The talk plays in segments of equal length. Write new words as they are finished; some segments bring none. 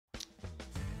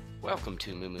Welcome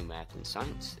to Moo Math and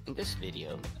Science. In this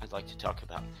video, I'd like to talk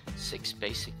about 6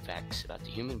 basic facts about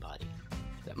the human body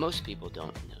that most people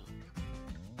don't know.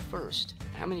 First,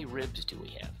 how many ribs do we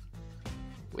have?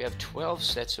 We have 12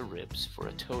 sets of ribs for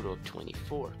a total of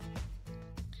 24.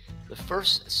 The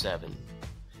first 7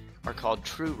 are called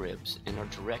true ribs and are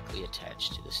directly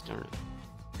attached to the sternum.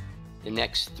 The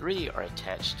next 3 are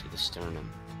attached to the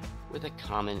sternum with a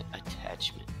common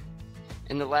attachment.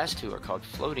 And the last 2 are called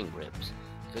floating ribs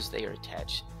because they are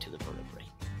attached to the vertebrae.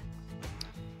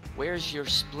 Where's your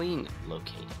spleen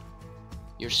located?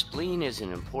 Your spleen is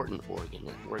an important organ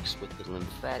that works with the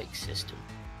lymphatic system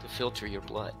to filter your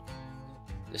blood.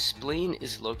 The spleen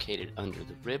is located under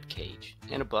the rib cage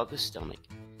and above the stomach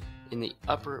in the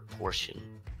upper portion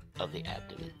of the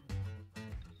abdomen.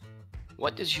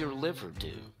 What does your liver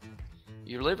do?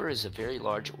 Your liver is a very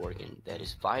large organ that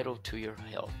is vital to your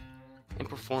health and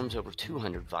performs over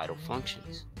 200 vital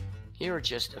functions. Here are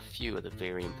just a few of the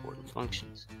very important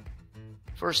functions.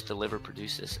 First, the liver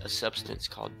produces a substance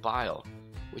called bile,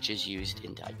 which is used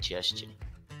in digestion.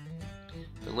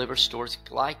 The liver stores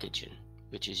glycogen,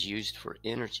 which is used for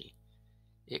energy.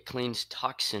 It cleans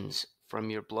toxins from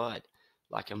your blood,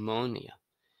 like ammonia,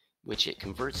 which it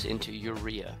converts into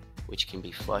urea, which can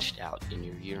be flushed out in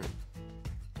your urine.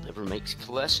 The liver makes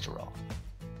cholesterol.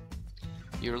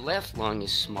 Your left lung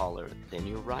is smaller than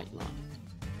your right lung.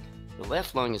 The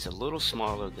left lung is a little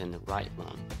smaller than the right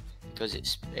lung because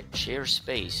it shares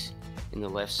space in the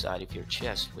left side of your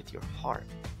chest with your heart.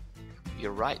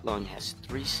 Your right lung has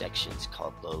 3 sections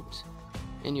called lobes,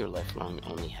 and your left lung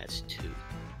only has 2.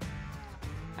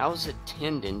 How is a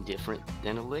tendon different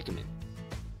than a ligament?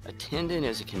 A tendon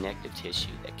is a connective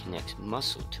tissue that connects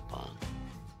muscle to bone,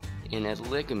 and a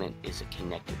ligament is a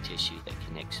connective tissue that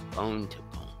connects bone to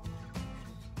bone.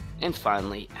 And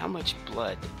finally, how much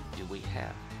blood do we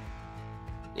have?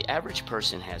 The average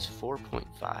person has 4.5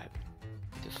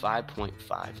 to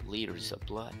 5.5 liters of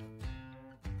blood.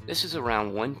 This is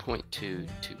around 1.2 to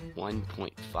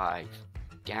 1.5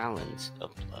 gallons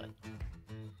of blood.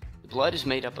 The blood is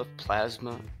made up of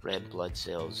plasma, red blood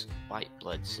cells, white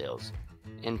blood cells,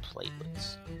 and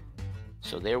platelets.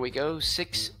 So there we go,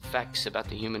 6 facts about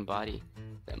the human body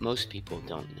that most people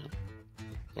don't know.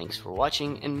 Thanks for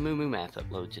watching, and Moo Math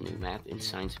uploads a new math and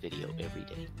science video every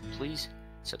day. Please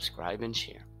subscribe and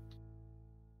share.